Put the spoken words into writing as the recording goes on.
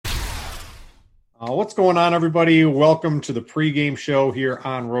What's going on, everybody? Welcome to the pregame show here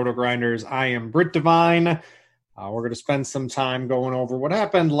on RotoGrinders. I am Britt Devine. We're going to spend some time going over what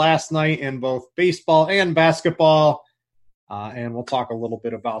happened last night in both baseball and basketball, and we'll talk a little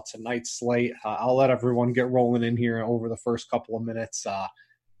bit about tonight's slate. I'll let everyone get rolling in here over the first couple of minutes.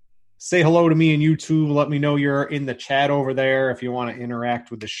 Say hello to me on YouTube. Let me know you're in the chat over there. If you want to interact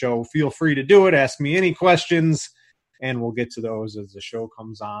with the show, feel free to do it. Ask me any questions, and we'll get to those as the show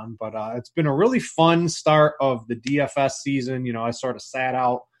comes on. But it's been a really fun start of the DFS season. You know, I sort of sat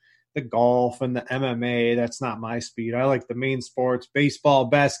out the golf and the MMA. That's not my speed. I like the main sports, baseball,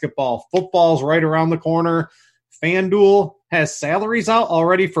 basketball, football's right around the corner. FanDuel has salaries out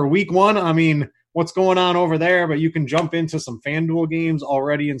already for week one. I mean, what's going on over there? But you can jump into some FanDuel games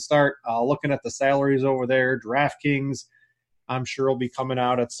already and start looking at the salaries over there. DraftKings, I'm sure will be coming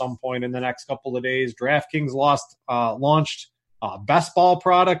out at some point in the next couple of days. DraftKings launched a best ball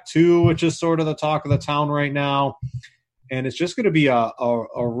product too, which is sort of the talk of the town right now. And it's just going to be a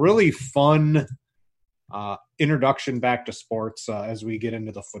really fun introduction back to sports as we get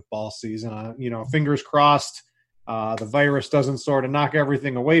into the football season. Fingers crossed the virus doesn't sort of knock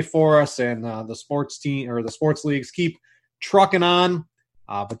everything away for us, and the sports team or the sports leagues keep trucking on.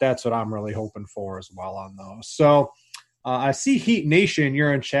 But that's what I'm really hoping for as well on those. So I see Heat Nation,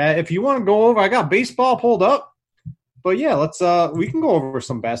 you're in chat. If you want to go over, I got baseball pulled up. But yeah, we can go over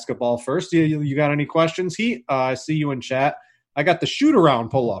some basketball first. You got any questions, Heat? I see you in chat. I got the shoot around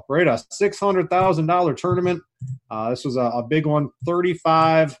pull up, right? A $600,000 tournament. This was a big one,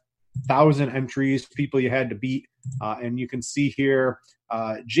 35,000 entries, people you had to beat. And you can see here,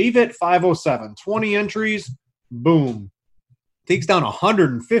 JVIT 507, 20 entries, boom. Takes down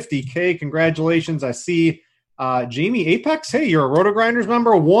 150K. Congratulations. I see Jamie Apex, hey, you're a RotoGrinders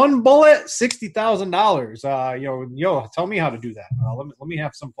member. One bullet, $60,000. Tell me how to do that. Let me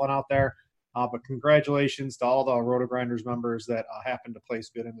have some fun out there. But congratulations to all the RotoGrinders members that happen to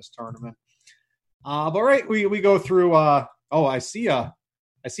place good in this tournament. But right, we go through. I see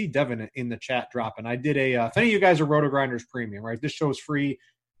Devin in the chat dropping. I did if any of you guys are RotoGrinders Premium, right? This show is free,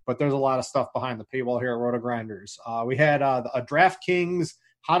 but there's a lot of stuff behind the paywall here at RotoGrinders. We had a DraftKings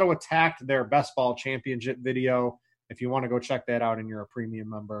how to attack their best ball championship video. If you want to go check that out and you're a premium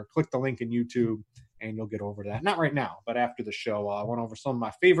member, click the link in YouTube and you'll get over that. Not right now, but after the show. I went over some of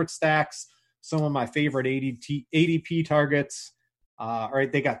my favorite stacks, some of my favorite ADP targets. All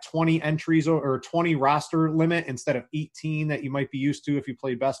right, they got 20 entries or 20 roster limit instead of 18 that you might be used to if you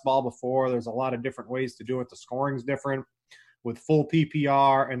played best ball before. There's a lot of different ways to do it. The scoring's different with full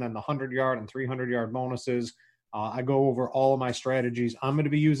PPR and then the 100-yard and 300-yard bonuses. I go over all of my strategies I'm going to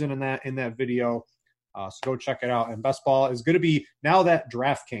be using in that video. So go check it out. And best ball is going to be now that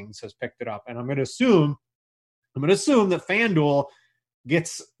DraftKings has picked it up. And I'm going to assume that FanDuel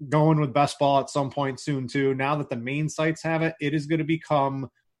gets going with best ball at some point soon too. Now that the main sites have it, it is going to become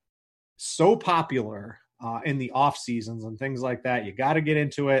so popular in the off seasons and things like that. You got to get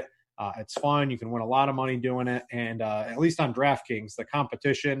into it. It's fun. You can win a lot of money doing it. And at least on DraftKings, the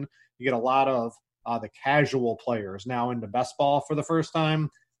competition, you get a lot of the casual players now into best ball for the first time.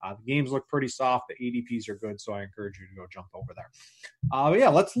 The games look pretty soft. The ADPs are good, so I encourage you to go jump over there. But yeah,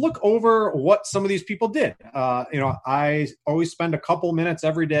 let's look over what some of these people did. I always spend a couple minutes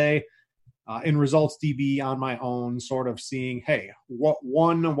every day in Results DB on my own, sort of seeing, hey, what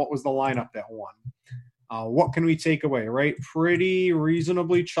won? What was the lineup that won? What can we take away, right? Pretty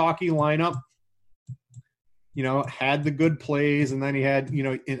reasonably chalky lineup. Had the good plays, and then he had,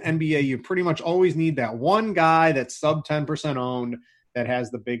 in NBA, you pretty much always need that one guy that's sub 10% owned that has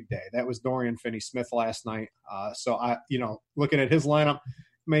the big day. That was Dorian Finney-Smith last night. So I, looking at his lineup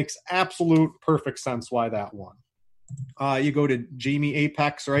makes absolute perfect sense why that won. You go to Jamie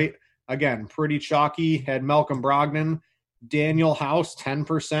Apex, right? Again, pretty chalky. Had Malcolm Brogdon, Daniel House,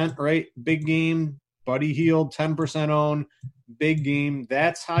 10%, right? Big game. Buddy Hield, 10% owned. Big game.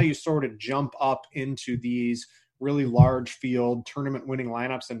 That's how you sort of jump up into these really large field tournament winning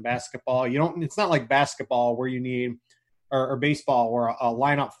lineups in basketball. It's not like basketball where you need, or baseball where a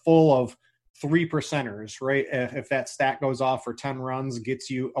lineup full of 3%ers, right? If that stat goes off for 10 runs, gets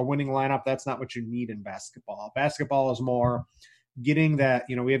you a winning lineup, that's not what you need in basketball. Basketball is more getting that,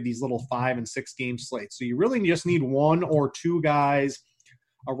 we have these little 5 and 6 game slates. So you really just need one or two guys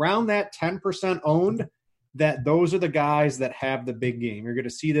around that 10% owned, that those are the guys that have the big game. You're going to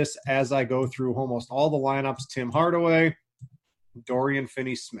see this as I go through almost all the lineups. Tim Hardaway, Dorian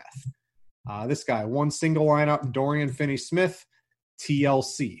Finney-Smith. This guy, one single lineup, Dorian Finney-Smith,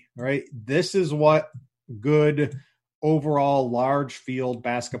 TLC, right? This is what good overall large field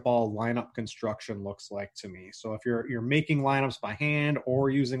basketball lineup construction looks like to me. So if you're making lineups by hand or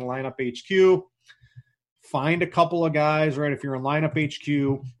using Lineup HQ, find a couple of guys, right? If you're in lineup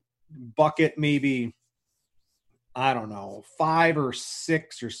HQ, bucket maybe, I don't know, 5 or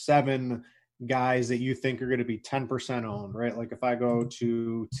 6 or 7 guys that you think are going to be 10% owned, right? Like if I go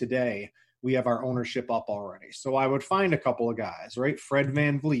to today, we have our ownership up already. So I would find a couple of guys, right? Fred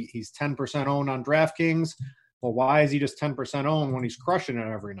VanVleet, he's 10% owned on DraftKings. Well, why is he just 10% owned when he's crushing it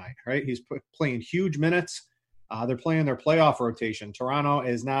every night, right? He's playing huge minutes. They're playing their playoff rotation. Toronto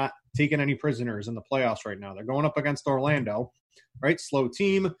is not taking any prisoners in the playoffs right now. They're going up against Orlando, right? Slow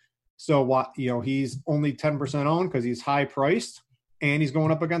team. So what, he's only 10% owned because he's high priced and he's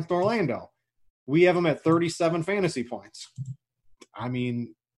going up against Orlando. We have him at 37 fantasy points. I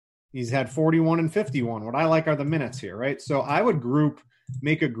mean, he's had 41 and 51. What I like are the minutes here, right? So I would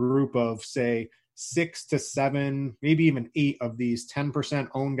make a group of, say, 6 to 7, maybe even 8 of these 10%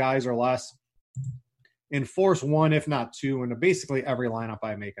 owned guys or less, and force 1, if not 2, into basically every lineup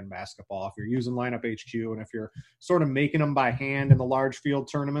I make in basketball. If you're using lineup HQ and if you're sort of making them by hand in the large field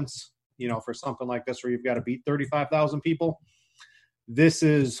tournaments, for something like this where you've got to beat 35,000 people, this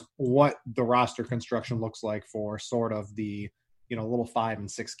is what the roster construction looks like for sort of the, little 5 and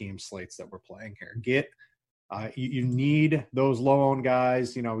 6 game slates that we're playing here. You need those low-owned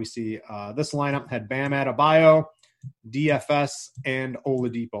guys. We see this lineup had Bam Adebayo, DFS, and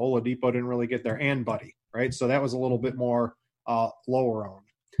Oladipo. Oladipo didn't really get there, and Buddy, right? So that was a little bit more lower owned.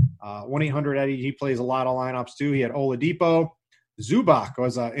 1-800-EDDIE, he plays a lot of lineups too. He had Oladipo. Zubac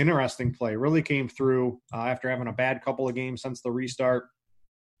was an interesting play. Really came through after having a bad couple of games since the restart.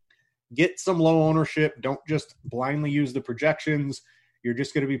 Get some low ownership. Don't just blindly use the projections. You're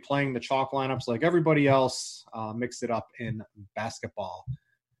just going to be playing the chalk lineups like everybody else. Mix it up in basketball.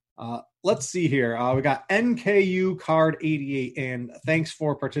 Let's see here. We got NKU Card 88, and thanks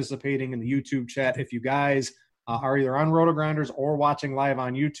for participating in the YouTube chat. If you guys are either on RotoGrinders or watching live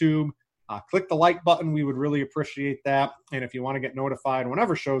on YouTube, click the like button. We would really appreciate that. And if you want to get notified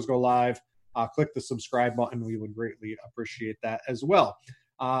whenever shows go live, click the subscribe button. We would greatly appreciate that as well.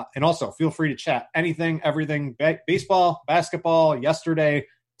 And also feel free to chat anything, everything, baseball, basketball, yesterday,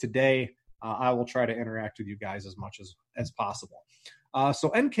 today. I will try to interact with you guys as much as possible. So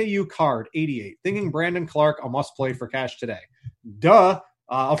NKU Card 88, thinking Brandon Clark a must play for cash today. Duh.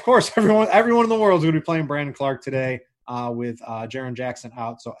 Of course, everyone in the world is going to be playing Brandon Clark today with Jaren Jackson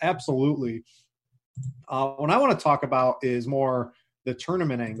out. So absolutely. What I want to talk about is more the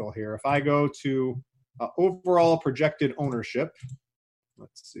tournament angle here. If I go to overall projected ownership,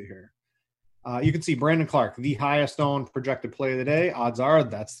 let's see here. You can see Brandon Clark, the highest owned projected play of the day. Odds are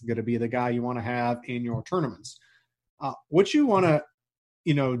that's going to be the guy you want to have in your tournaments. What you want to,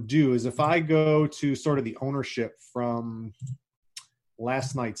 do is if I go to sort of the ownership from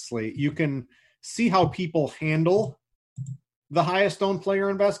last night's slate, you can see how people handle the highest owned player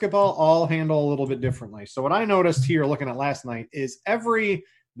in basketball, all handle a little bit differently. So what I noticed here looking at last night is the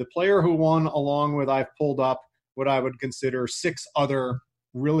player who won, along with I've pulled up what I would consider 6 other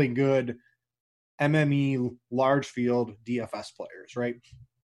really good MME large field DFS players, right?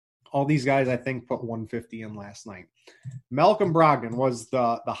 All these guys, I think, put 150 in last night. Malcolm Brogdon was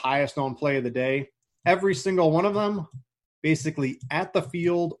the highest owned play of the day. Every single one of them basically at the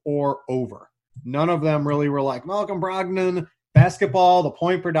field or over. None of them really were like Malcolm Brogdon. Basketball, the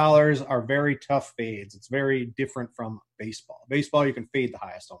point per dollars are very tough fades. It's very different from baseball. Baseball, you can fade the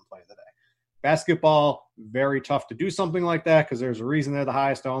highest owned play of the day. Basketball, very tough to do something like that because there's a reason they're the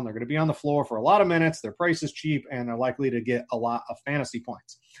highest owned. They're going to be on the floor for a lot of minutes. Their price is cheap, and they're likely to get a lot of fantasy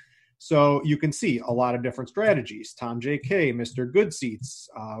points. So you can see a lot of different strategies. Tom J.K., Mr. Good Seats,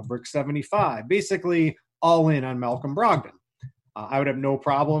 Brick 75, basically all in on Malcolm Brogdon. I would have no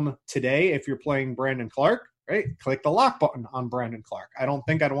problem today if you're playing Brandon Clark, right? Click the lock button on Brandon Clark. I don't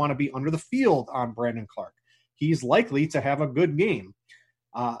think I'd want to be under the field on Brandon Clark. He's likely to have a good game.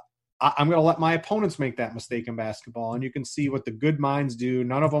 I'm going to let my opponents make that mistake in basketball, and you can see what the good minds do.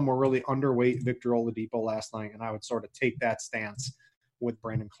 None of them were really underweight Victor Oladipo last night, and I would sort of take that stance with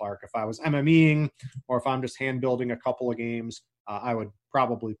Brandon Clark. If I was MMEing or if I'm just hand building a couple of games, I would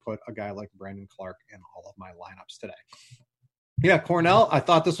probably put a guy like Brandon Clark in all of my lineups today. Yeah, Cornell, I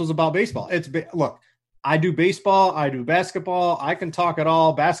thought this was about baseball. Look, I do baseball, I do basketball, I can talk it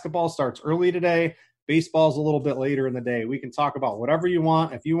all. Basketball starts early today. Baseball's a little bit later in the day. We can talk about whatever you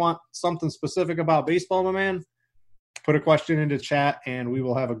want. If you want something specific about baseball, my man, put a question into chat and we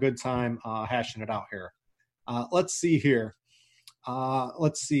will have a good time hashing it out here. Let's see here.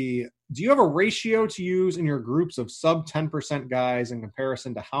 Let's see. Do you have a ratio to use in your groups of sub 10% guys in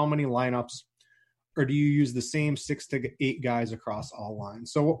comparison to how many lineups, or do you use the same 6 to 8 guys across all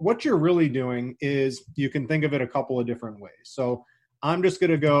lines? So what you're really doing is you can think of it a couple of different ways. So I'm going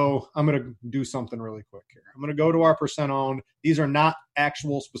to do something really quick here. I'm going to go to our percent owned. These are not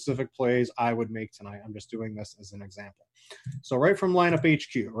actual specific plays I would make tonight. I'm just doing this as an example. So right from lineup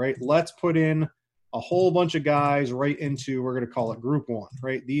HQ, right, let's put in a whole bunch of guys right into, we're going to call it group one,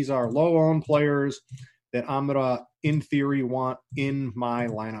 right? These are low owned players that I'm going to, in theory, want in my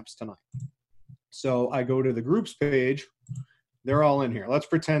lineups tonight. So I go to the groups page. They're all in here. Let's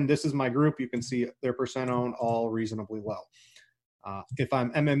pretend this is my group. You can see their percent owned all reasonably low. If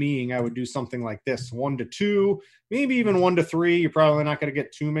I'm MMEing, I would do something like this, 1 to 2, maybe even 1 to 3. You're probably not going to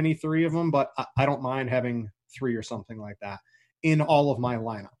get too many 3 of them, but I don't mind having 3 or something like that in all of my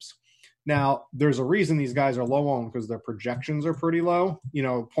lineups. Now, there's a reason these guys are low owned because their projections are pretty low.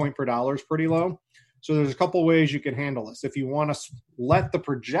 Point per dollar is pretty low. So there's a couple ways you can handle this. If you want to let the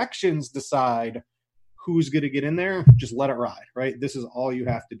projections decide who's going to get in there, just let it ride, right? This is all you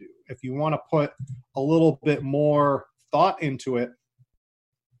have to do. If you want to put a little bit more thought into it,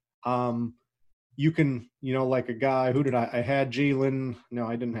 you can, like a guy, who did I had Jalen. No,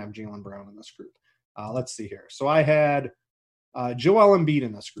 I didn't have Jalen Brown in this group. Let's see here. So I had Joel Embiid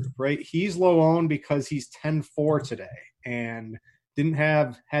in this group, right? He's low owned because he's 10-4 today and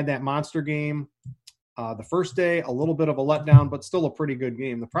had that monster game the first day, a little bit of a letdown, but still a pretty good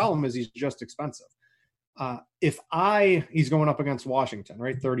game. The problem is he's just expensive. He's going up against Washington,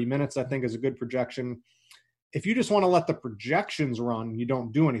 right? 30 minutes, I think, is a good projection. If you just want to let the projections run, you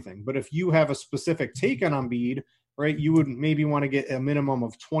don't do anything. But if you have a specific take on Embiid, right, you would maybe want to get a minimum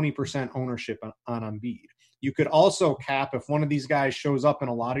of 20% ownership on Embiid. You could also cap, if one of these guys shows up in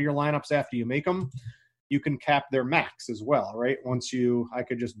a lot of your lineups after you make them, you can cap their max as well, right? I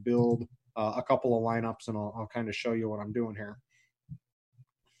could just build a couple of lineups, and I'll kind of show you what I'm doing here.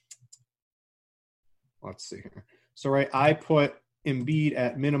 Let's see here. So, right, I put Embiid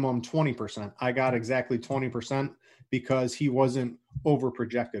at minimum 20%. I got exactly 20% because he wasn't over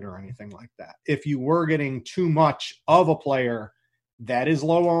projected or anything like that. If you were getting too much of a player that is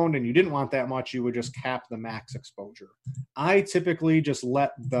low owned and you didn't want that much, you would just cap the max exposure. I typically just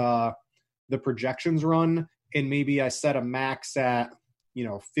let the projections run, and maybe I set a max at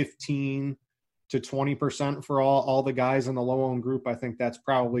 15 to 20% for all the guys in the low owned group. I think that's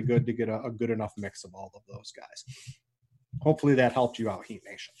probably good to get a good enough mix of all of those guys. Hopefully that helped you out, Heat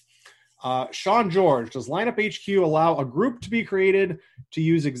Nation. Sean George, does Lineup HQ allow a group to be created to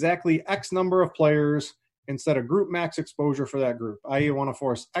use exactly X number of players instead of group max exposure for that group? I.e., want to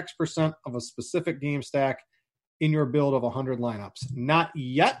force X% of a specific game stack in your build of 100 lineups. Not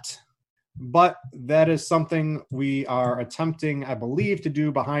yet, but that is something we are attempting, I believe, to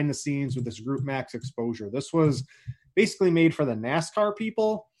do behind the scenes with this group max exposure. This was basically made for the NASCAR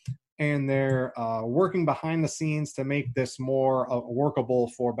people, and they're working behind the scenes to make this more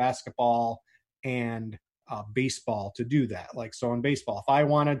workable for basketball and baseball to do that. Like, so in baseball, if I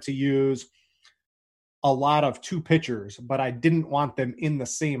wanted to use a lot of 2 pitchers, but I didn't want them in the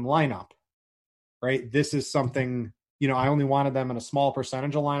same lineup, right? This is something, I only wanted them in a small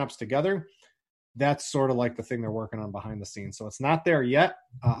percentage of lineups together. That's sort of like the thing they're working on behind the scenes. So it's not there yet.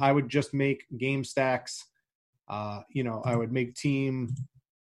 I would just make game stacks. I would make team,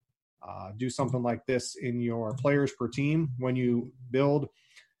 do something like this in your players per team. When you build,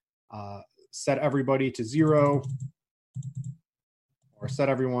 set everybody to 0 or set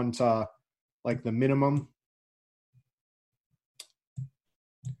everyone to like the minimum.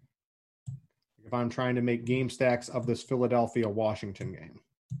 If I'm trying to make game stacks of this Philadelphia-Washington game.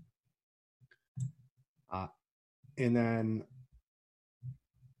 And then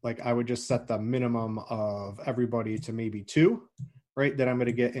I would just set the minimum of everybody to maybe 2, right? That I'm going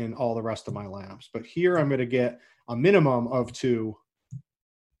to get in all the rest of my lineups. But here I'm going to get a minimum of 2.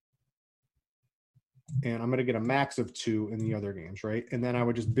 And I'm going to get a max of 2 in the other games, right? And then I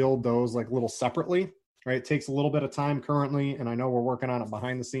would just build those little separately, right? It takes a little bit of time currently, and I know we're working on it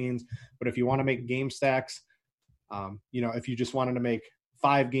behind the scenes. But if you want to make game stacks, if you just wanted to make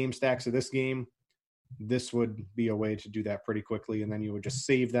 5 game stacks of this game, this would be a way to do that pretty quickly. And then you would just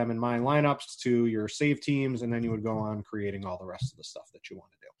save them in my lineups to your save teams, and then you would go on creating all the rest of the stuff that you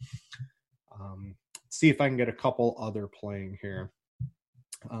want to do. See if I can get a couple other playing here.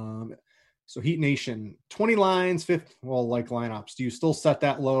 So Heat Nation, 20 lines, lineups. Do you still set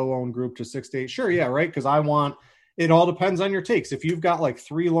that low owned group to 6 to 8? Sure, yeah, right. Because it all depends on your takes. If you've got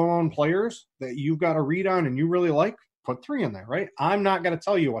 3 low owned players that you've got to read on and you really like, put 3 in there, right? I'm not going to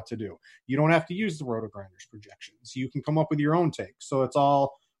tell you what to do. You don't have to use the RotoGrinders projections. You can come up with your own take. So it's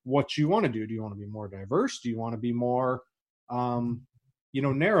all what you want to do. Do you want to be more diverse? Do you want to be more,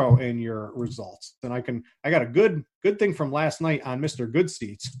 narrow in your results? And I got a good thing from last night on Mr. Good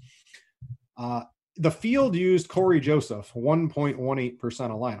Seats. the field used Corey Joseph 1.18%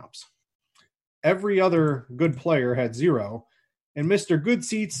 of lineups. Every other good player had 0. And Mr. Good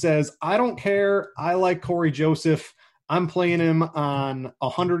Seats says, I don't care. I like Corey Joseph. I'm playing him on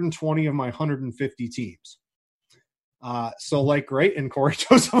 120 of my 150 teams. Great. And Corey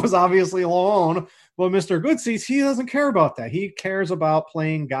Joseph was obviously low owned. But Mr. Good Seats, he doesn't care about that. He cares about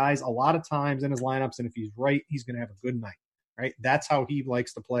playing guys a lot of times in his lineups. And if he's right, he's going to have a good night, right? That's how he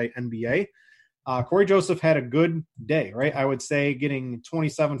likes to play NBA. Corey Joseph had a good day, right? I would say getting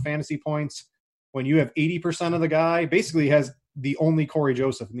 27 fantasy points when you have 80% of the guy basically has the only Corey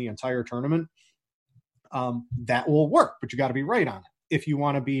Joseph in the entire tournament. That will work, but you got to be right on it. If you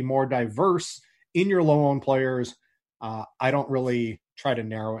want to be more diverse in your low-owned players, I don't really try to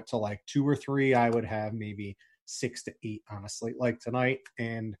narrow it to like 2 or 3. I would have maybe 6 to 8 on a slate like tonight.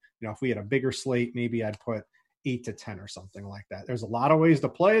 And, if we had a bigger slate, maybe I'd put 8 to 10 or something like that. There's a lot of ways to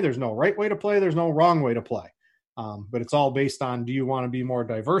play. There's no right way to play. There's no wrong way to play. But it's all based on, do you want to be more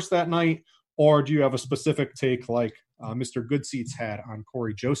diverse that night? Or do you have a specific take like Mr. Goodseats had on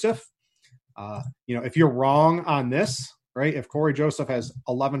Corey Joseph? If you're wrong on this, right, if Corey Joseph has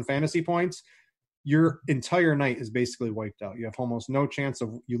 11 fantasy points, your entire night is basically wiped out. You have almost no chance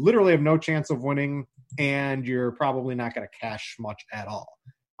of – you literally have no chance of winning, and you're probably not going to cash much at all.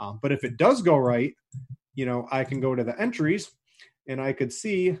 But if it does go right, I can go to the entries, and I could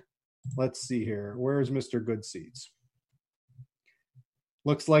see – let's see here. Where's Mr. Goodseats?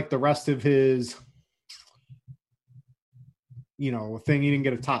 Looks like the rest of his, thing, he didn't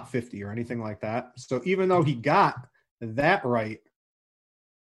get a top 50 or anything like that. So even though he got that right,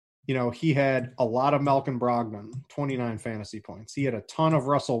 he had a lot of Malcolm Brogdon, 29 fantasy points. He had a ton of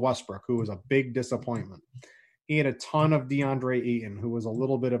Russell Westbrook, who was a big disappointment. He had a ton of DeAndre Ayton, who was a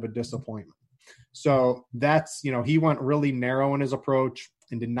little bit of a disappointment. So that's, he went really narrow in his approach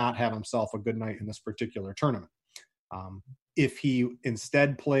and did not have himself a good night in this particular tournament. If he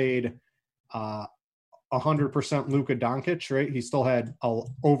instead played 100% Luka Doncic, right? He still had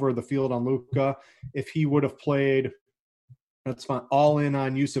over the field on Luka. If he would have played, that's fine, all in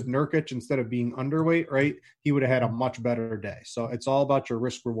on Yusuf Nurkic instead of being underweight, right? He would have had a much better day. So it's all about your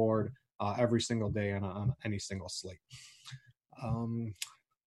risk reward every single day on any single slate.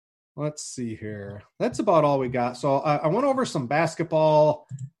 Let's see here. That's about all we got. So I went over some basketball.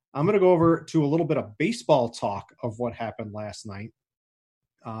 I'm going to go over to a little bit of baseball talk of what happened last night.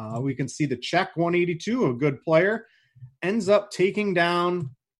 We can see the Czech 182, a good player, ends up taking down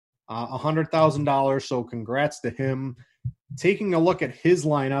 $100,000. So congrats to him. Taking a look at his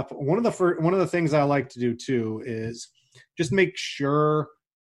lineup, one of the things I like to do too is just make sure,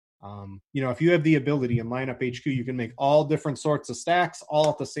 if you have the ability in Lineup HQ, you can make all different sorts of stacks all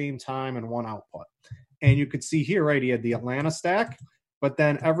at the same time in one output. And you could see here, right, he had the Atlanta stack. But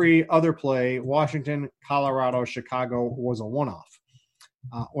then every other play, Washington, Colorado, Chicago, was a one-off.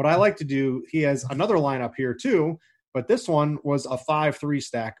 What I like to do, he has another lineup here too, but this one was a 5-3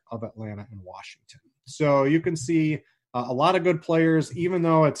 stack of Atlanta and Washington. So you can see a lot of good players, even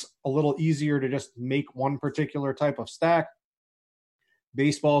though it's a little easier to just make one particular type of stack.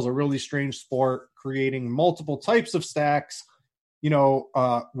 Baseball is a really strange sport, creating multiple types of stacks.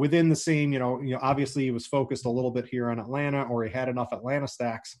 Within the same, obviously he was focused a little bit here on Atlanta, or he had enough Atlanta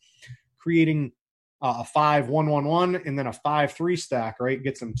stacks, creating a 5-1-1-1 and then a 5-3 stack, right?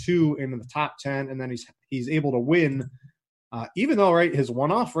 Gets him 2 into the top 10, and then he's able to win, even though, right, his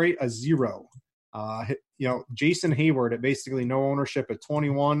one-off rate a 0. Jason Hayward at basically no ownership at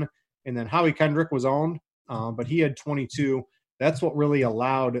 21, and then Howie Kendrick was owned, but he had 22. That's what really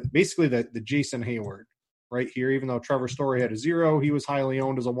allowed basically the Jason Hayward right here, even though Trevor Story had a 0, he was highly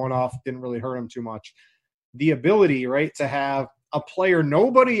owned as a one-off, didn't really hurt him too much. The ability, right, to have a player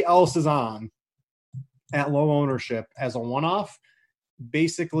nobody else is on at low ownership as a one-off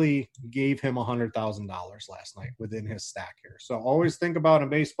basically gave him $100,000 last night within his stack here. So always think about in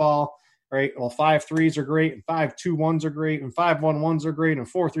baseball, right, well, 5-3s are great, and 5-2-1s are great, and 5-1-1s are great, and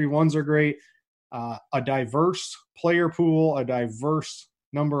 4-3-1s are great. A diverse player pool, a diverse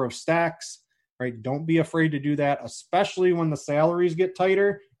number of stacks, right? Don't be afraid to do that, especially when the salaries get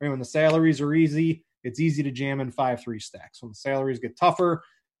tighter. Right? When the salaries are easy, it's easy to jam in 5-3 stacks. When the salaries get tougher,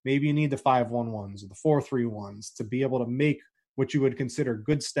 maybe you need the 5-1-1s or the 4-3-1s to be able to make what you would consider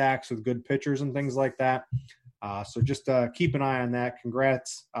good stacks with good pitchers and things like that. So just keep an eye on that.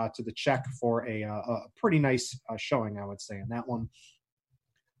 Congrats to the Czech for a pretty nice showing, I would say, in that one.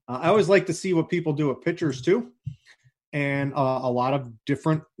 I always like to see what people do with pitchers too. And a lot of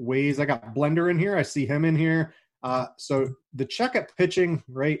different ways. I got Blender in here. I see him in here. So the check at pitching,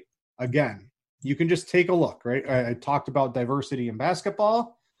 right, again, you can just take a look, right? I talked about diversity in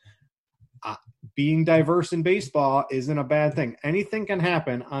basketball. being diverse in baseball isn't a bad thing. Anything can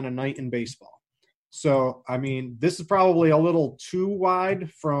happen on a night in baseball. So, I mean, this is probably a little too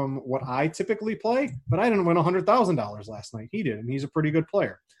wide from what I typically play, but I didn't win $100,000 last night. He did, and he's a pretty good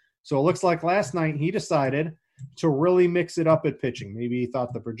player. So it looks like last night he decided to really mix it up at pitching. Maybe he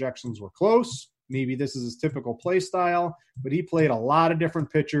thought the projections were close. Maybe this is his typical play style, but he played a lot of different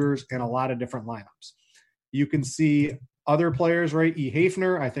pitchers and a lot of different lineups. You can see other players, right? E.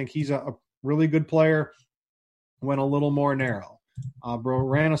 Hafner, I think he's a really good player, went a little more narrow.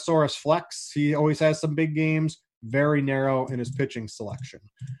 Broranosaurus Flex, he always has some big games, very narrow in his pitching selection.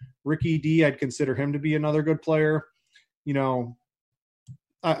 Ricky D, I'd consider him to be another good player. You know,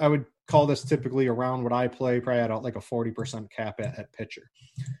 I would call this typically around what I play, probably at like a 40% cap at pitcher.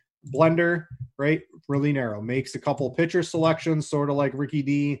 Blender, right? Really narrow. Makes a couple pitcher selections, sort of like Ricky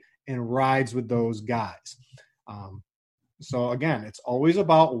D, and rides with those guys. So again, it's always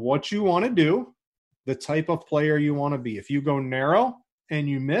about what you want to do, the type of player you want to be. If you go narrow and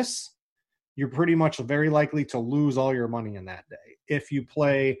you miss, you're pretty much very likely to lose all your money in that day. If you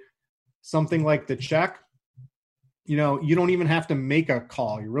play something like the check, you know, you don't even have to make a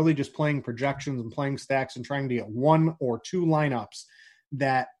call. You're really just playing projections and playing stacks and trying to get one or two lineups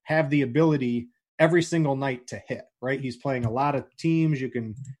that have the ability every single night to hit, right? He's playing a lot of teams. You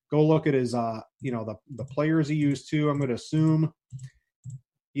can go look at his, the players he used to. I'm going to assume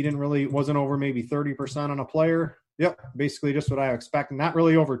he wasn't over maybe 30% on a player. Yep, basically just what I expect. Not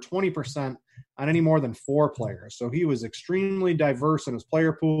really over 20% on any more than 4 players. So he was extremely diverse in his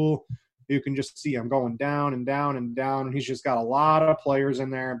player pool. You can just see him going down and down and down. And he's just got a lot of players in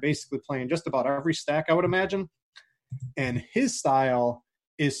there, basically playing just about every stack, I would imagine. And his style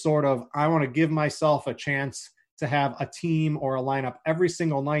is sort of, I want to give myself a chance to have a team or a lineup every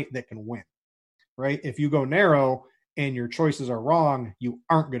single night that can win, right? If you go narrow and your choices are wrong, you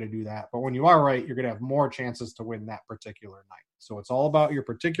aren't going to do that. But when you are right, you're going to have more chances to win that particular night. So it's all about your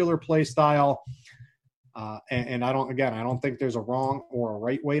particular play style. And I don't think there's a wrong or a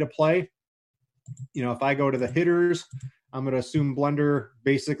right way to play. You know, if I go to the hitters, I'm going to assume Blender,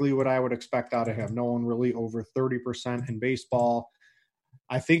 basically what I would expect out of him. No one really over 30% in baseball.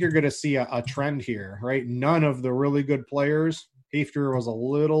 I think you're going to see a trend here, right? None of the really good players. Hafner was a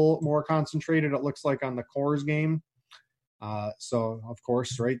little more concentrated, it looks like, on the Coors game. So, of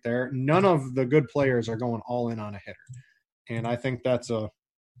course, right there, none of the good players are going all in on a hitter. And I think that's a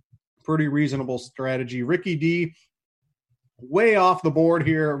pretty reasonable strategy. Ricky D, way off the board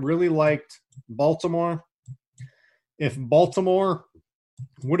here, really liked Baltimore. If Baltimore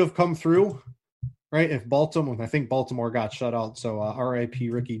would have come through, right? If Baltimore, I think Baltimore got shut out. So RIP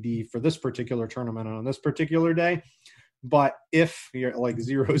Ricky D for this particular tournament on this particular day. But if you're like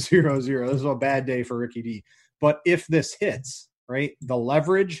 0-0-0, this is a bad day for Ricky D. But if this hits, right, the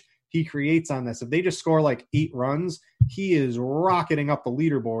leverage he creates on this, if they just score like 8 runs, he is rocketing up the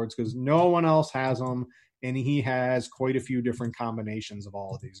leaderboards because no one else has them. And he has quite a few different combinations of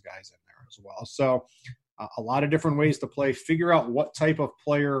all of these guys in there as well. So a lot of different ways to play. Figure out what type of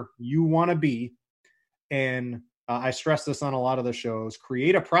player you want to be. And I stress this on a lot of the shows.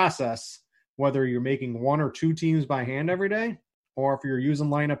 Create a process, whether you're making 1 or 2 teams by hand every day, or if you're using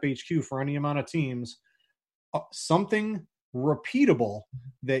lineup HQ for any amount of teams, something repeatable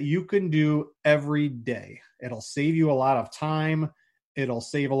that you can do every day. It'll save you a lot of time. It'll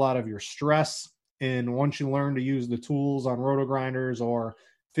save a lot of your stress. And once you learn to use the tools on RotoGrinders or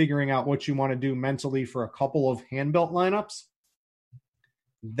figuring out what you want to do mentally for a couple of hand-built lineups,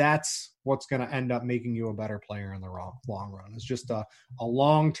 that's what's going to end up making you a better player in the long run. It's just a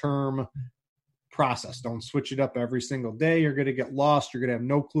long-term process. Don't switch it up every single day. You're going to get lost. You're going to have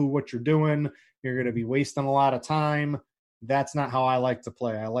no clue what you're doing. You're going to be wasting a lot of time. That's not how I like to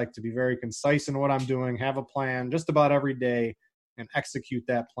play. I like to be very concise in what I'm doing, have a plan just about every day, and execute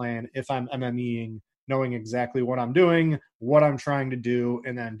that plan if I'm MMEing, knowing exactly what I'm doing, what I'm trying to do,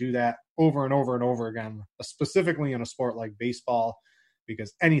 and then do that over and over and over again, specifically in a sport like baseball,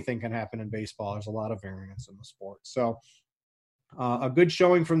 because anything can happen in baseball. There's a lot of variance in the sport. So a good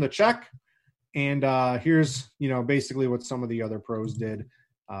showing from the check. And here's, basically what some of the other pros did.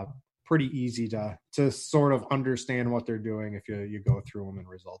 Pretty easy to sort of understand what they're doing if you go through them in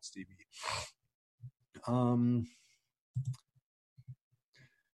Results DB.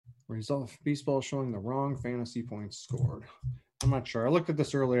 Result baseball showing the wrong fantasy points scored. I'm not sure. I looked at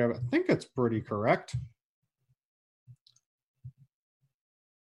this earlier, but I think it's pretty correct.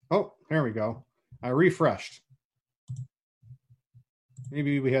 Oh, there we go. I refreshed.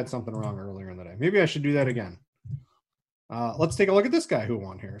 Maybe we had something wrong earlier in the day. Maybe I should do that again. Let's take a look at this guy who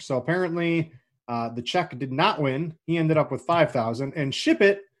won here. So apparently the check did not win. He ended up with 5,000, and Ship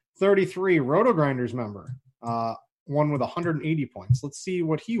It 33, RotoGrinders member, won with 180 points. Let's see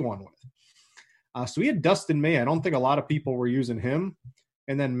what he won with. So he had Dustin May. I don't think a lot of people were using him.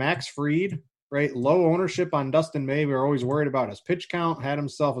 And then Max Fried, right? Low ownership on Dustin May. We were always worried about his pitch count.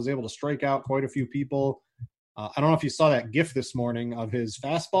 Was able to strike out quite a few people. I don't know if you saw that GIF this morning of his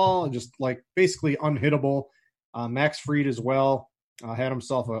fastball, just like basically unhittable. Max Fried as well had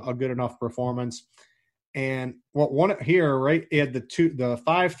himself a good enough performance. And what won it here, right? He had the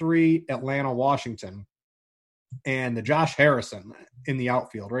 5-3 Atlanta Washington and the Josh Harrison in the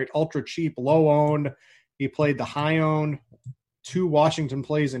outfield, right? Ultra cheap, low owned. He played the high owned 2 Washington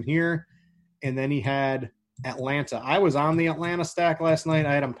plays in here. And then he had Atlanta. I was on the Atlanta stack last night.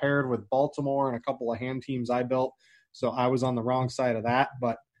 I had him paired with Baltimore and a couple of hand teams I built. So I was on the wrong side of that.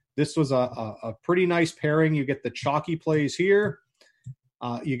 But this was a pretty nice pairing. You get the chalky plays here.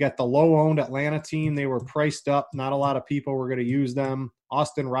 You get the low-owned Atlanta team. They were priced up. Not a lot of people were going to use them.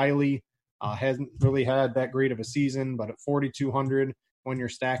 Austin Riley hasn't really had that great of a season, but at 4,200 when you're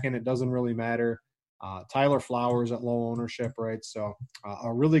stacking, it doesn't really matter. Tyler Flowers at low ownership, right? So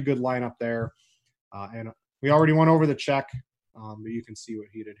a really good lineup there. And we already went over the check, but you can see what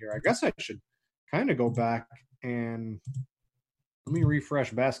he did here. I guess I should kind of go back and let me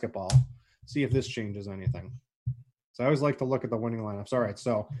refresh basketball, see if this changes anything. So I always like to look at the winning lineups. All right,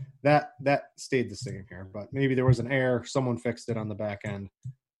 so that stayed the same here, but maybe there was an error. Someone fixed it on the back end,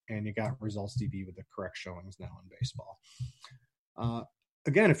 and you got results DB with the correct showings now in baseball.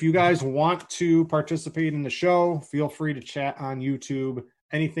 Again, if you guys want to participate in the show, feel free to chat on YouTube.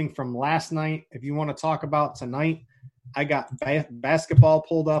 Anything from last night, if you want to talk about tonight, I got basketball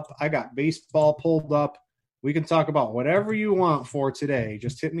pulled up. I got baseball pulled up. We can talk about whatever you want for today.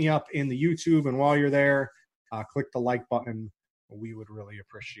 Just hit me up in the YouTube, and while you're there, click the like button. We would really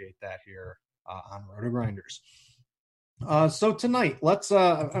appreciate that here on RotoGrinders. So tonight,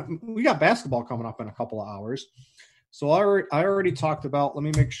 we got basketball coming up in a couple of hours. So I already talked about, let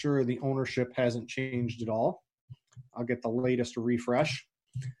me make sure the ownership hasn't changed at all. I'll get the latest refresh.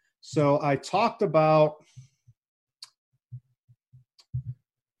 So I talked about,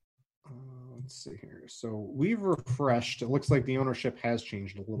 let's see here. So we've refreshed. It looks like the ownership has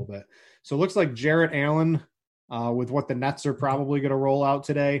changed a little bit. So it looks like Jarrett Allen, with what the Nets are probably going to roll out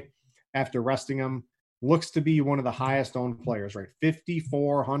today after resting him, looks to be one of the highest owned players, right?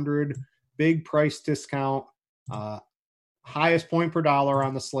 5,400, big price discount, highest point per dollar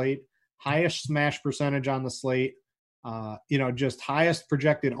on the slate, highest smash percentage on the slate, just highest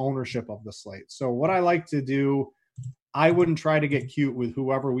projected ownership of the slate. So what I like to do, I wouldn't try to get cute with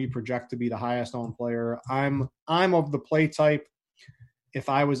whoever we project to be the highest owned player. I'm of the play type. If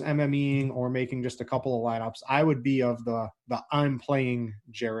I was MMEing or making just a couple of lineups, I would be of the I'm playing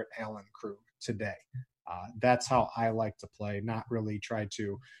Jarrett Allen crew today. That's how I like to play, not really try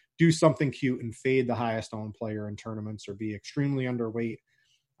to do something cute and fade the highest owned player in tournaments or be extremely underweight.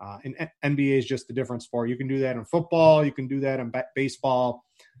 And NBA is just a different sport. You can do that in football. You can do that in baseball.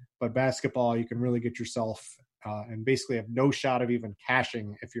 But basketball, you can really get yourself and basically have no shot of even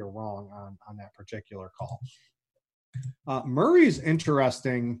cashing if you're wrong on that particular call. Murray's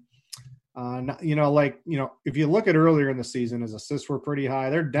interesting. If you look at earlier in the season, his assists were pretty high.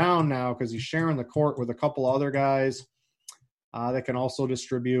 They're down now because he's sharing the court with a couple other guys that can also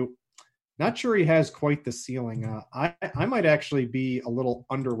distribute. Not sure he has quite the ceiling. I might actually be a little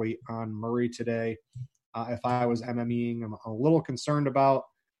underweight on Murray today if I was MMEing. I'm a little concerned about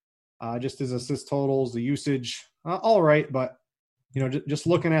just his assist totals, the usage. All right, but just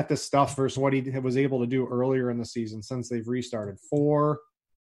looking at this stuff versus what he was able to do earlier in the season since they've restarted 4,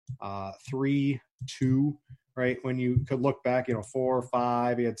 3, 2, right? When you could look back, 4,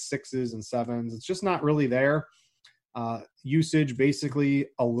 5, he had 6s and 7s. It's just not really there. Usage basically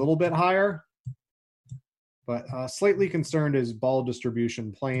a little bit higher, but slightly concerned is ball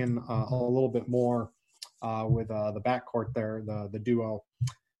distribution, playing a little bit more with the backcourt there, the duo,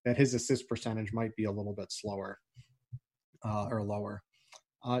 that his assist percentage might be a little bit slower. Or lower.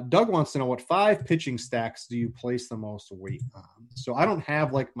 Doug wants to know, what 5 pitching stacks do you place the most weight on? So I don't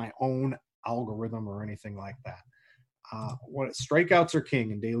have like my own algorithm or anything like that. What strikeouts are king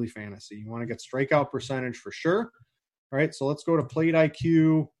in daily fantasy. You want to get strikeout percentage for sure. All right, so let's go to Plate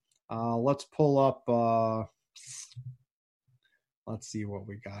IQ. Let's pull up. Let's see what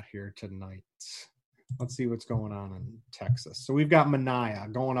we got here tonight. Let's see what's going on in Texas. So we've got Mania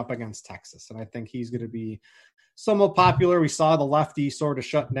going up against Texas, and I think he's going to be somewhat popular. We saw the lefty sort of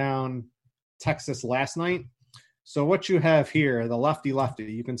shut down Texas last night. So what you have here, the lefty,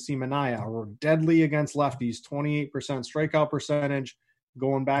 you can see Mania. We're deadly against lefties, 28% strikeout percentage,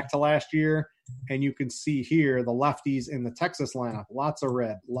 going back to last year. And you can see here the lefties in the Texas lineup, lots of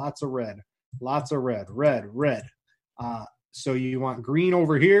red, lots of red, lots of red, red, red. So you want green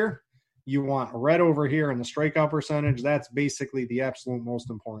over here. You want red over here in the strikeout percentage. That's basically the absolute most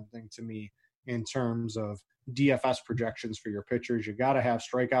important thing to me in terms of DFS projections for your pitchers. You got to have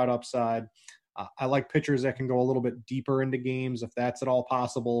strikeout upside. I like pitchers that can go a little bit deeper into games if that's at all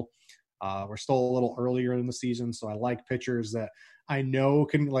possible. We're still a little earlier in the season, so I like pitchers that I know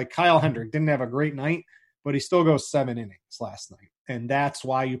can, like Kyle Hendrick didn't have a great night, but he still goes 7 innings last night. And that's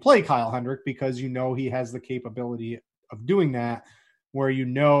why you play Kyle Hendrick, because you know he has the capability of doing that, where you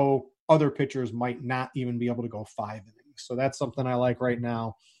know other pitchers might not even be able to go 5 innings. So that's something I like right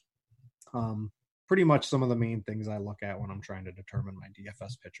now. Pretty much some of the main things I look at when I'm trying to determine my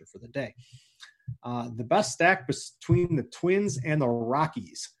DFS pitcher for the day. The best stack between the Twins and the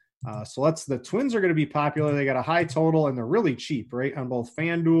Rockies. The Twins are going to be popular. They got a high total and they're really cheap, right? On both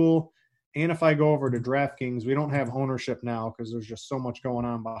FanDuel and if I go over to DraftKings, we don't have ownership now because there's just so much going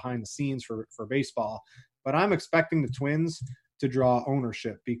on behind the scenes for baseball. But I'm expecting the Twins to draw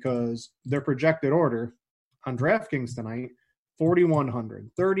ownership because their projected order on DraftKings tonight,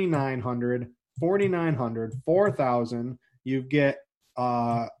 4,100, 3,900, 4,900, 4,000. You get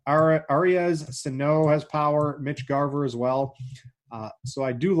Arias, Sano has power, Mitch Garver as well. So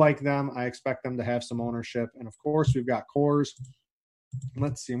I do like them. I expect them to have some ownership. And, of course, we've got Coors.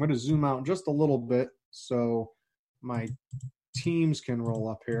 Let's see. I'm going to zoom out just a little bit so my teams can roll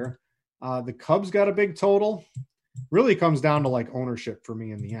up here. The Cubs got a big total. Really comes down to, like, ownership for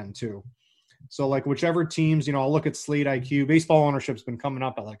me in the end, too. So, like, whichever teams, I'll look at Slate IQ. Baseball ownership's been coming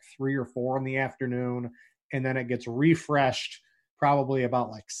up at, like, 3 or 4 in the afternoon, and then it gets refreshed probably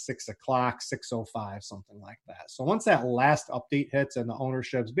about like 6 o'clock, 6:05, something like that. So once that last update hits and the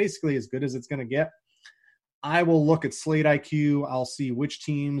ownership's basically as good as it's going to get, I will look at Slate IQ. I'll see which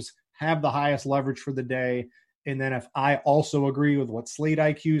teams have the highest leverage for the day. And then if I also agree with what Slate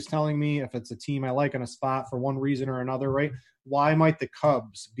IQ is telling me, if it's a team I like in a spot for one reason or another, right? Why might the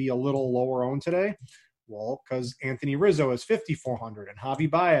Cubs be a little lower owned today? Well, because Anthony Rizzo is 5,400 and Javi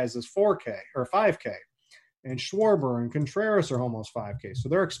Baez is 4K or 5K. And Schwarber and Contreras are almost 5K. So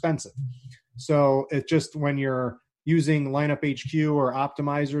they're expensive. So it's just when you're using lineup HQ or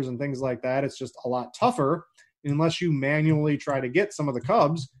optimizers and things like that, it's just a lot tougher. Unless you manually try to get some of the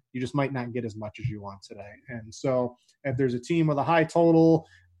Cubs, you just might not get as much as you want today. And so if there's a team with a high total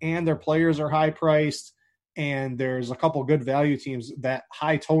and their players are high priced and there's a couple good value teams, that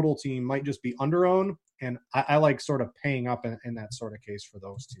high total team might just be under-owned. And I like sort of paying up in that sort of case for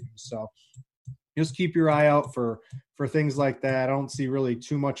those teams. So just keep your eye out for things like that. I don't see really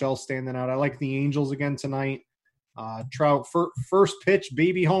too much else standing out. I like the Angels again tonight. Trout, first pitch,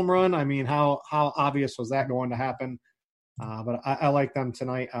 baby home run. I mean, how obvious was that going to happen? But I like them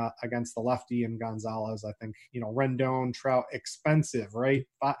tonight against the lefty and Gonzalez. I think, Rendon, Trout, expensive, right?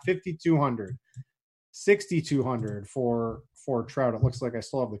 5,200, 6,200 for Trout. It looks like I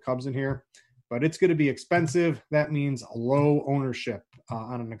still have the Cubs in here. But it's going to be expensive. That means low ownership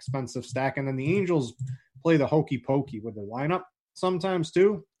on an expensive stack. And then the Angels play the hokey pokey with their lineup sometimes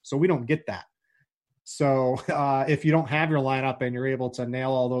too. So we don't get that. So if you don't have your lineup and you're able to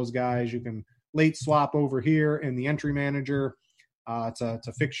nail all those guys, you can late swap over here in the entry manager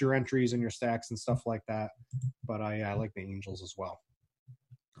to fix your entries and your stacks and stuff like that. But I like the Angels as well.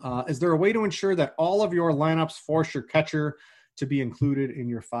 Is there a way to ensure that all of your lineups force your catcher to be included in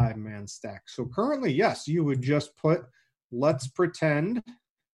your 5-man stack? So currently, yes, you would just put, let's pretend,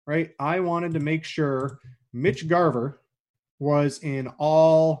 right? I wanted to make sure Mitch Garver was in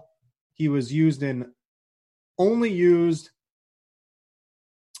all, he was used in, only used,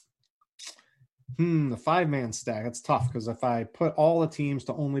 the 5-man stack. That's tough because if I put all the teams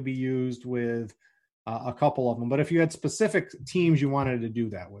to only be used with a couple of them, but if you had specific teams you wanted to do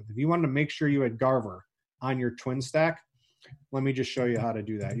that with, if you wanted to make sure you had Garver on your twin stack, let me just show you how to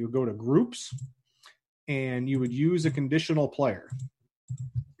do that. You would go to groups and you would use a conditional player.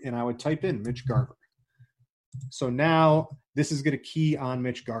 And I would type in Mitch Garver. So now this is going to key on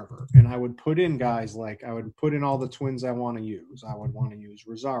Mitch Garver. And I would put in guys like, I would put in all the Twins I want to use. I would want to use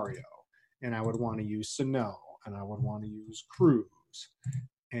Rosario. And I would want to use Sano. And I would want to use Cruz.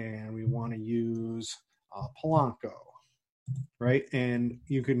 And we want to use Polanco. Right? And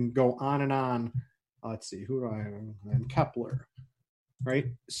you can go on and on. Let's see, who do I have? And Kepler, right?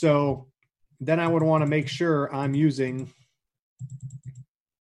 So then I would want to make sure I'm using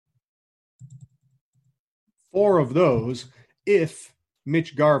 4 of those if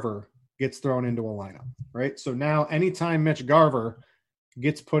Mitch Garver gets thrown into a lineup, right? So now anytime Mitch Garver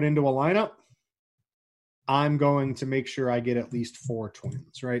gets put into a lineup, I'm going to make sure I get at least 4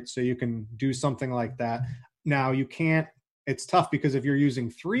 twins, right? So you can do something like that. Now you can't, it's tough because if you're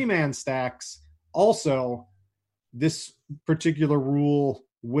using 3-man stacks, also this particular rule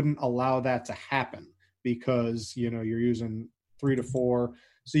wouldn't allow that to happen because, you're using 3 to 4.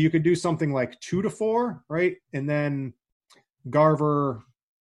 So you could do something like 2 to 4, right? And then Garver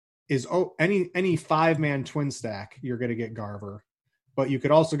is any 5-man twin stack, you're going to get Garver. But you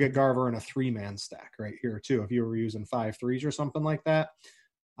could also get Garver in a 3-man stack right here too, if you were using 5 threes or something like that.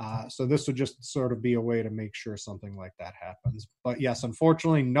 So this would just sort of be a way to make sure something like that happens. But yes,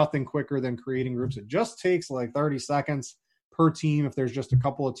 unfortunately, nothing quicker than creating groups. It just takes like 30 seconds per team. If there's just a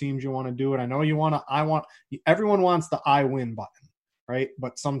couple of teams you want to do it, I know everyone wants the I win button, right?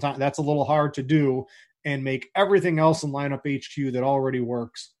 But sometimes that's a little hard to do and make everything else in lineup HQ that already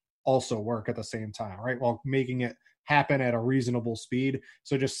works also work at the same time, right? While making it happen at a reasonable speed.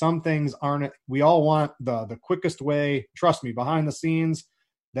 So just some things we all want the quickest way. Trust me, behind the scenes,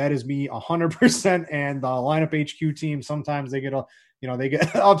 that is me 100%. And the lineup HQ team, sometimes they get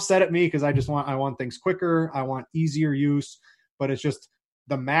upset at me because I want things quicker. I want easier use, but it's just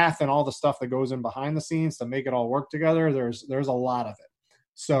the math and all the stuff that goes in behind the scenes to make it all work together. There's a lot of it.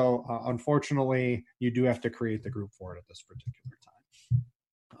 So unfortunately, you do have to create the group for it at this particular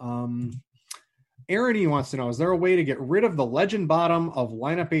time. Aaron E wants to know, is there a way to get rid of the legend bottom of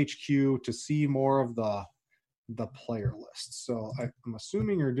lineup HQ to see more of the player list? So I'm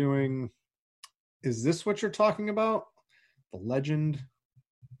assuming is this what you're talking about? The legend?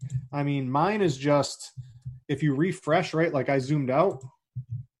 I mean, mine is just, if you refresh, right? Like I zoomed out.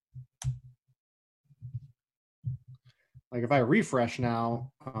 Like if I refresh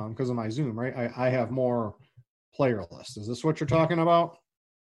now, because of my zoom, right? I have more player lists. Is this what you're talking about?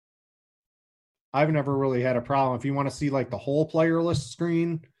 I've never really had a problem. If you want to see like the whole player list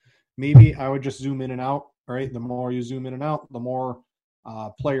screen, maybe I would just zoom in and out, right? The more you zoom in and out, the more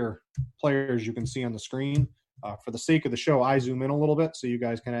players you can see on the screen. For the sake of the show, I zoom in a little bit so you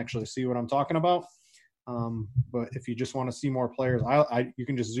guys can actually see what I'm talking about. But if you just want to see more players, you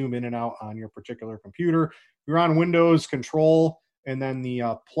can just zoom in and out on your particular computer. If you're on Windows, Control, and then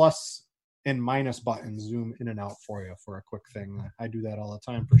the plus and minus buttons zoom in and out for you for a quick thing. I do that all the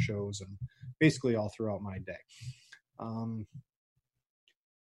time for shows and basically all throughout my day.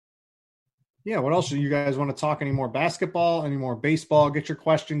 What else do you guys want to talk? Any more basketball, any more baseball? Get your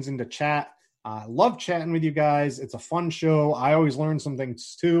questions into chat. Love chatting with you guys. It's a fun show. I always learn some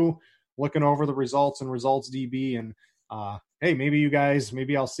things too, looking over the results and results DB. And hey,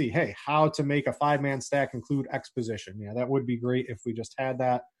 maybe I'll see, hey, how to make a 5-man stack include X position. Yeah, that would be great if we just had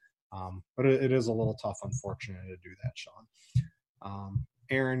that. But it is a little tough, unfortunately, to do that, Sean.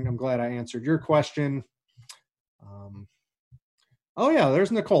 Aaron, I'm glad I answered your question.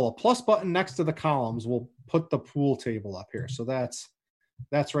 There's Nicole. A plus button next to the columns will put the pool table up here. So that's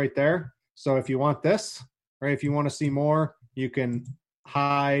right there. So if you want this, right, if you want to see more, you can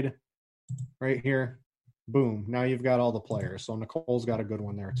hide right here. Boom. Now you've got all the players. So Nicole's got a good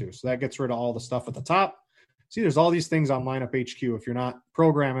one there too. So that gets rid of all the stuff at the top. See, there's all these things on Lineup HQ. If you're not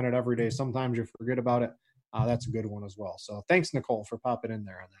programming it every day, sometimes you forget about it. That's a good one as well. So thanks, Nicole, for popping in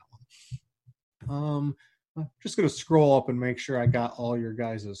there on that one. I'm just going to scroll up and make sure I got all your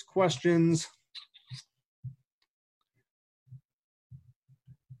guys' questions.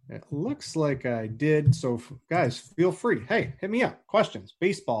 It looks like I did. So guys, feel free. Hey, hit me up. Questions,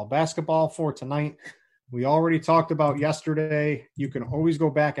 baseball, basketball for tonight. We already talked about yesterday. You can always go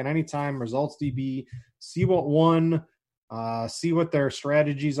back at any time, results DB, see what won, see what their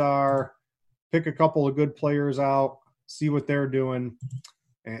strategies are, pick a couple of good players out, see what they're doing,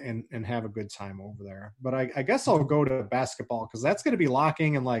 and have a good time over there. But I guess I'll go to basketball because that's going to be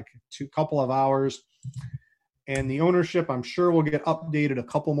locking in like a couple of hours. And the ownership, I'm sure, will get updated a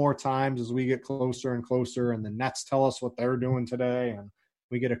couple more times as we get closer and closer, and the Nets tell us what they're doing today, and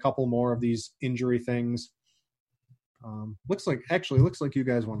we get a couple more of these injury things. Looks like you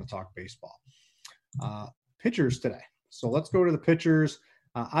guys want to talk baseball. Pitchers today. So let's go to the pitchers.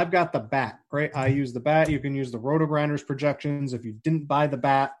 I've got the bat, right? I use the bat. You can use the RotoGrinders projections. If you didn't buy the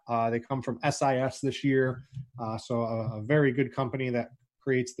bat, they come from SIS this year. So a very good company that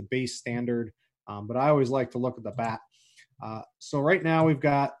creates the base standard. But I always like to look at the bat. So right now I've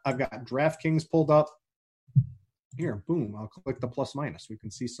got DraftKings pulled up. Here, boom, I'll click the plus minus. We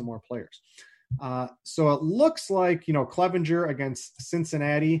can see some more players. So it looks like, Clevenger against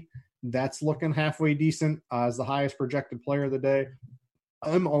Cincinnati, that's looking halfway decent as the highest projected player of the day.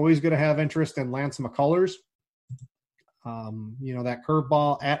 I'm always going to have interest in Lance McCullers. That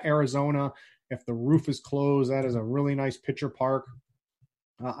curveball at Arizona, if the roof is closed, that is a really nice pitcher park.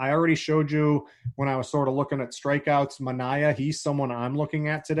 I already showed you when I was sort of looking at strikeouts, Manaea, he's someone I'm looking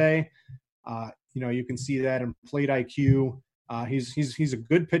at today. You can see that in plate IQ. He's a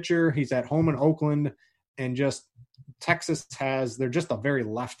good pitcher. He's at home in Oakland, and just Texas they're just a very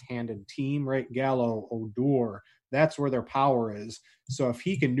left-handed team, right? Gallo, Odor, that's where their power is. So if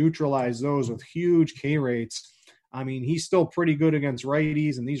he can neutralize those with huge K rates, I mean, he's still pretty good against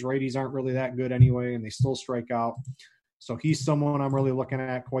righties, and these righties aren't really that good anyway, and they still strike out. So he's someone I'm really looking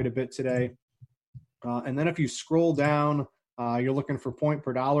at quite a bit today. And then if you scroll down, you're looking for point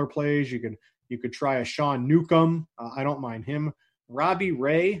per dollar plays. You could try a Sean Newcomb. I don't mind him. Robbie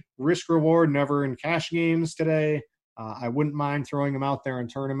Ray, risk reward, never in cash games today. I wouldn't mind throwing him out there in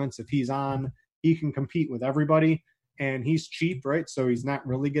tournaments. If he's on, he can compete with everybody, and he's cheap, right? So he's not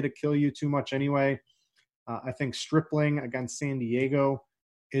really going to kill you too much anyway. I think Stripling against San Diego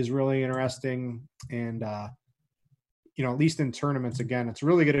is really interesting. And, at least in tournaments, again, it's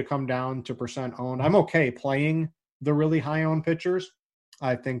really going to come down to percent owned. I'm okay playing the really high owned pitchers.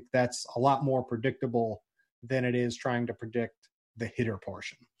 I think that's a lot more predictable than it is trying to predict the hitter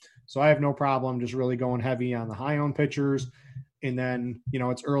portion. So I have no problem just really going heavy on the high owned pitchers. And then,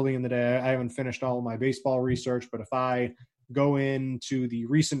 it's early in the day. I haven't finished all of my baseball research, but if I go into the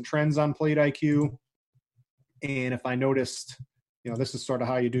recent trends on Plate IQ, and if I noticed, this is sort of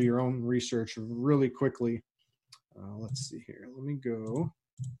how you do your own research really quickly. Let's see here. Let me go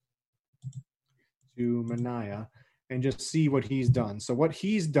to Manaea and just see what he's done. So what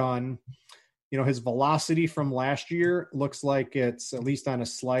he's done, his velocity from last year looks like it's, at least on a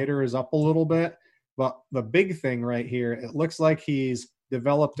slider, is up a little bit. But the big thing right here, it looks like he's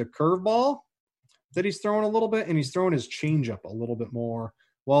developed a curveball that he's throwing a little bit, and he's throwing his changeup a little bit more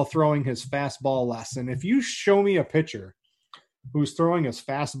while throwing his fastball less. And if you show me a pitcher who's throwing his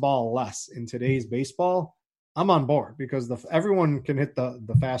fastball less in today's baseball, I'm on board, because everyone can hit the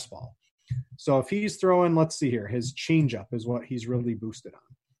fastball. So if he's throwing, let's see here, his changeup is what he's really boosted on.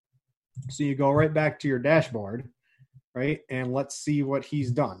 So you go right back to your dashboard, right? And let's see what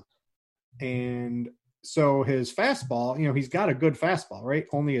he's done. And so his fastball, he's got a good fastball, right?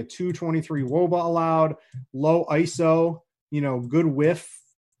 Only a 223 WOBA allowed, low ISO, good whiff,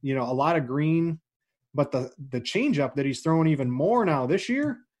 a lot of green. But the changeup that he's throwing even more now this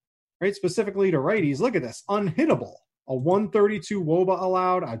year, right, specifically to righties, look at this, unhittable. A 132 WOBA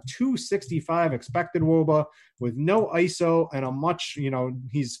allowed, a 265 expected WOBA with no ISO, and a much,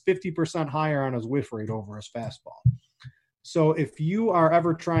 he's 50% higher on his whiff rate over his fastball. So if you are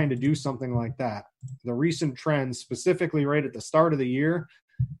ever trying to do something like that, the recent trends, specifically right at the start of the year,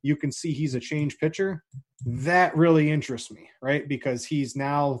 you can see he's a change pitcher. That really interests me, right? Because he's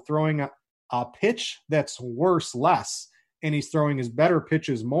now throwing a pitch that's worse less, and he's throwing his better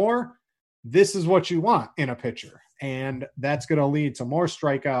pitches more. This is what you want in a pitcher, and that's going to lead to more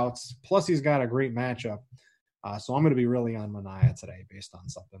strikeouts. Plus, he's got a great matchup. So I'm going to be really on Manaea today based on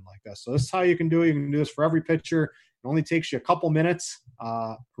something like this. So this is how you can do it. You can do this for every pitcher. It only takes you a couple minutes.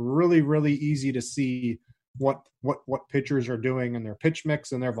 Really, really easy to see what pitchers are doing in their pitch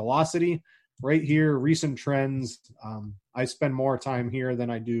mix and their velocity. Right here, recent trends. I spend more time here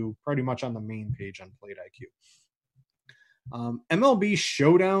than I do pretty much on the main page on Plate IQ. MLB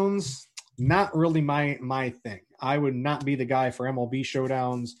showdowns, not really my thing. I would not be the guy for MLB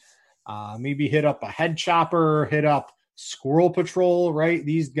showdowns. Maybe hit up a head chopper, hit up Squirrel Patrol, right?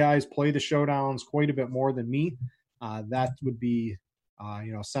 These guys play the showdowns quite a bit more than me. That would be,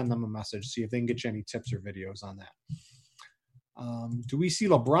 send them a message, see if they can get you any tips or videos on that. Do we see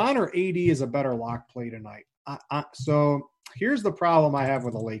LeBron or AD as a better lock play tonight? So here's the problem I have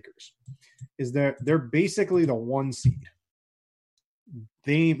with the Lakers, is they're basically the 1 seed.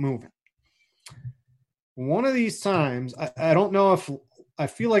 They ain't moving. One of these times, I don't know if I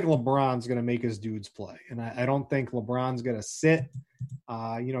feel like LeBron's going to make his dudes play, and I don't think LeBron's going to sit.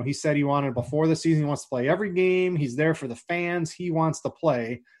 He said he wanted before the season, he wants to play every game. He's there for the fans. He wants to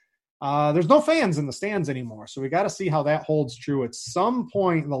play. There's no fans in the stands anymore, so we got to see how that holds true. At some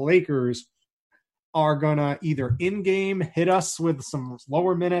point, the Lakers are going to either in-game hit us with some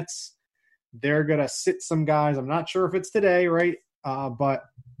lower minutes. They're going to sit some guys. I'm not sure if it's today, right? But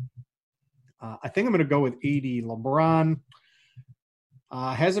I think I'm going to go with AD. LeBron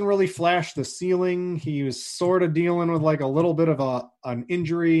hasn't really flashed the ceiling. He was sort of dealing with like a little bit of an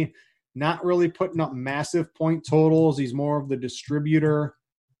injury, not really putting up massive point totals. He's more of the distributor,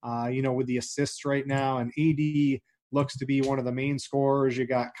 with the assists right now. And AD looks to be one of the main scorers. You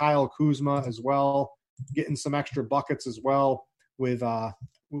got Kyle Kuzma as well, getting some extra buckets as well with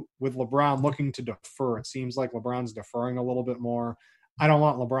LeBron looking to defer. It seems like LeBron's deferring a little bit more. I don't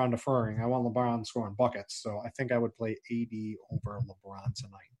want LeBron deferring. I want LeBron scoring buckets. So I think I would play AD over LeBron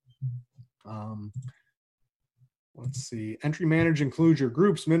tonight. Let's see. Entry manage includes your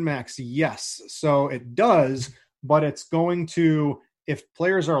groups, min-max. Yes. So it does, but it's going to, if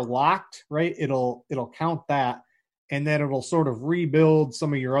players are locked, right, it'll count that, and then it'll sort of rebuild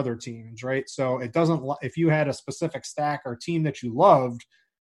some of your other teams, right? So it doesn't, if you had a specific stack or team that you loved,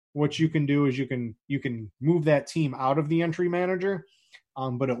 what you can do is you can move that team out of the entry manager,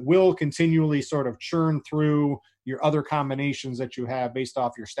 but it will continually sort of churn through your other combinations that you have based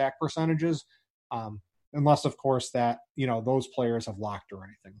off your stack percentages, unless, of course, that, those players have locked or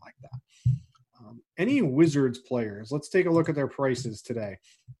anything like that. Any Wizards players? Let's take a look at their prices today.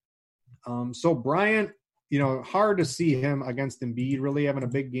 So Bryant, hard to see him against Embiid really having a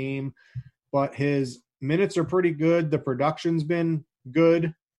big game, but his minutes are pretty good. The production's been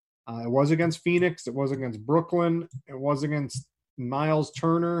good. It was against Phoenix. It was against Brooklyn. It was against Miles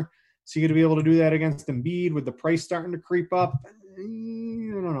Turner. So you're going to be able to do that against Embiid with the price starting to creep up. I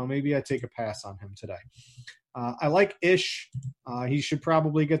don't know. Maybe I take a pass on him today. I like Ish. He should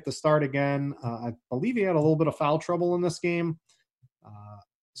probably get the start again. I believe he had a little bit of foul trouble in this game.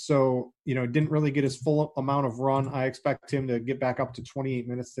 So, didn't really get his full amount of run. I expect him to get back up to 28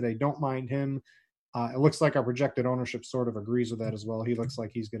 minutes today. Don't mind him. It looks like our projected ownership sort of agrees with that as well. He looks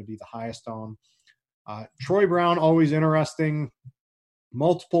like he's going to be the highest owned. Troy Brown, always interesting.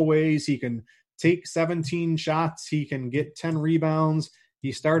 Multiple ways. He can take 17 shots. He can get 10 rebounds.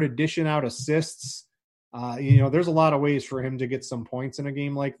 He started dishing out assists. There's a lot of ways for him to get some points in a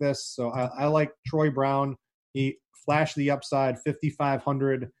game like this. So I like Troy Brown. He flashed the upside,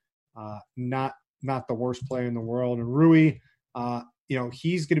 5,500. Not the worst player in the world. And Rui,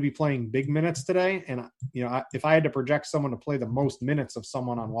 he's going to be playing big minutes today. And, if I had to project someone to play the most minutes of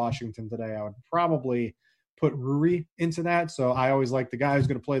someone on Washington today, I would probably put Rui into that. So I always like the guy who's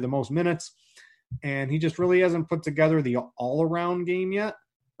going to play the most minutes. And he just really hasn't put together the all-around game yet,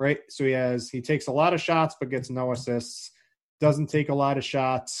 right? So he takes a lot of shots but gets no assists, doesn't take a lot of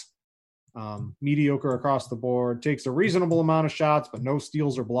shots, mediocre across the board, takes a reasonable amount of shots but no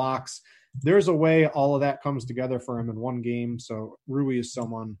steals or blocks. There's a way all of that comes together for him in one game. So Rui is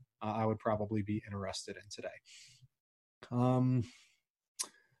someone I would probably be interested in today.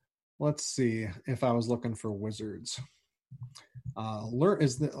 Let's see if I was looking for Wizards.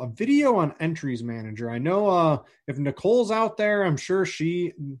 Is a video on entries manager. I know if Nicole's out there, I'm sure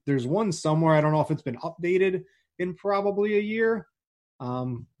there's one somewhere. I don't know if it's been updated in probably a year.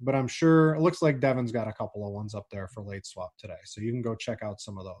 But I'm sure it looks like Devin's got a couple of ones up there for late swap today. So you can go check out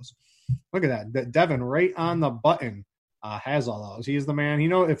some of those. Look at that. Devin right on the button has all those. He's the man.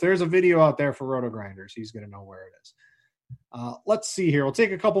 If there's a video out there for RotoGrinders, he's going to know where it is. Let's see here. We'll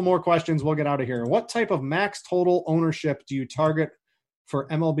take a couple more questions. We'll get out of here. What type of max total ownership do you target for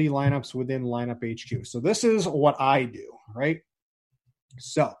MLB lineups within Lineup HQ? So this is what I do, right?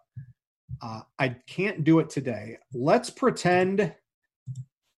 So I can't do it today. Let's pretend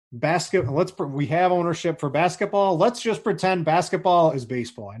we have ownership for basketball. Let's just pretend basketball is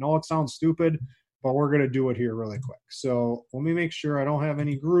baseball. I know it sounds stupid, but we're going to do it here really quick. So let me make sure I don't have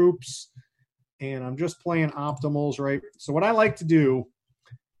any groups. And I'm just playing optimals, right? So what I like to do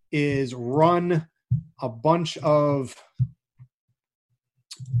is run a bunch of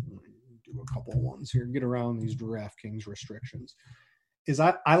do a couple of ones here, get around these DraftKings restrictions.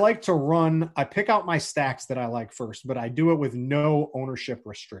 I like to run, I pick out my stacks that I like first, but I do it with no ownership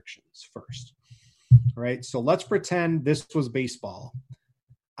restrictions first, right? So let's pretend this was baseball.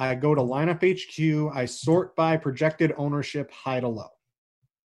 I go to Lineup HQ, I sort by projected ownership high to low.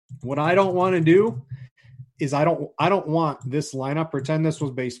 What I don't want to do is I don't want this lineup. Pretend this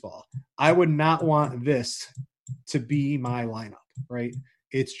was baseball. I would not want this to be my lineup, right?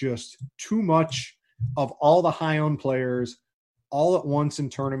 It's just too much of all the high-owned players all at once in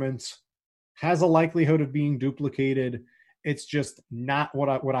tournaments, has a likelihood of being duplicated. It's just not what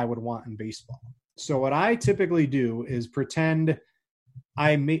I would want in baseball. So what I typically do is pretend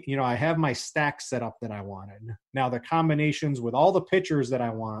I have my stack set up that I wanted. Now the combinations with all the pitchers that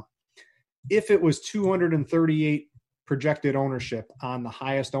I want, if it was 238 projected ownership on the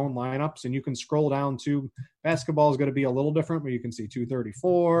highest owned lineups, and you can scroll down to basketball is going to be a little different, but you can see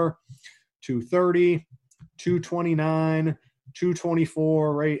 234, 230, 229,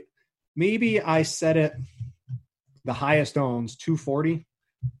 224, right? Maybe I set it the highest owns 240.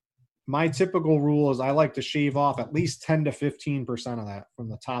 My typical rule is I like to shave off at least 10 to 15% of that from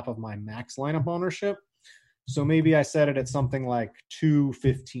the top of my max lineup ownership. So maybe I set it at something like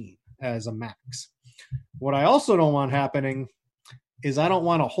 215 as a max. What I also don't want happening is I don't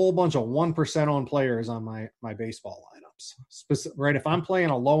want a whole bunch of 1% owned players on my baseball lineups. lineups, right? If I'm playing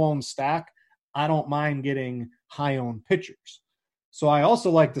a low-owned stack, I don't mind getting high-owned pitchers. So I also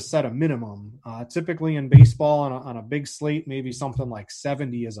like to set a minimum. Typically in baseball on a big slate, maybe something like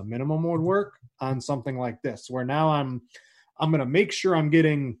 70 as a minimum would work on something like this, where now I'm going to make sure I'm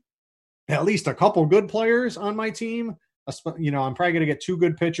getting at least a couple good players on my team. I'm probably going to get 2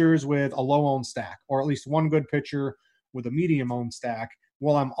 good pitchers with a low-owned stack, or at least 1 good pitcher with a medium-owned stack,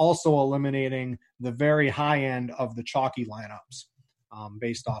 while I'm also eliminating the very high end of the chalky lineups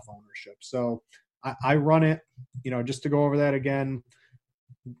based off ownership. So I run it, just to go over that again,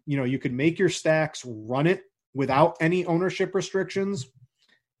 you could make your stacks, run it without any ownership restrictions,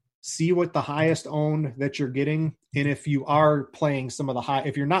 see what the highest owned that you're getting. And if you are playing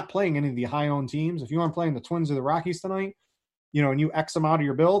if you're not playing any of the high owned teams, if you aren't playing the Twins or the Rockies tonight, and you X them out of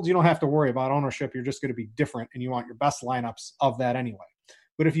your builds, you don't have to worry about ownership. You're just going to be different, and you want your best lineups of that anyway.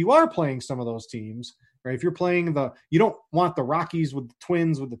 But if you are playing some of those teams, right, if you're playing you don't want the Rockies with the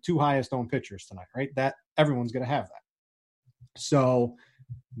Twins with the 2 highest owned pitchers tonight, right? That everyone's going to have that. So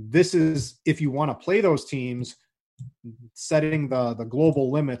this is, if you want to play those teams, setting the global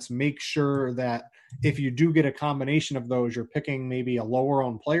limits, make sure that if you do get a combination of those, you're picking maybe a lower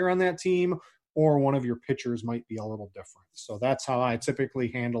owned player on that team, or one of your pitchers might be a little different. So that's how I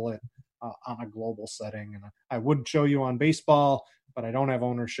typically handle it on a global setting. And I would show you on baseball, but I don't have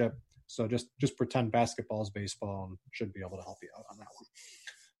ownership. So just pretend basketball is baseball and should be able to help you out on that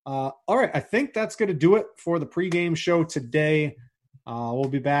one. All right. I think that's going to do it for the pregame show today. We'll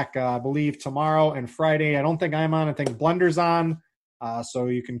be back, I believe, tomorrow and Friday. I don't think I'm on. I think Blender's on. So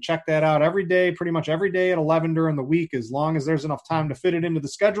you can check that out every day, pretty much every day at 11 during the week, as long as there's enough time to fit it into the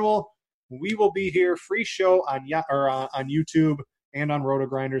schedule. We will be here, free show on YouTube and on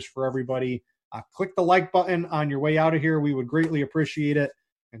RotoGrinders for everybody. Click the like button on your way out of here. We would greatly appreciate it.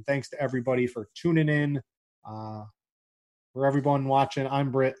 And thanks to everybody for tuning in. For everyone watching,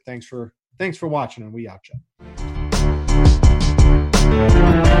 I'm Britt. Thanks for watching, and we out, Jeff.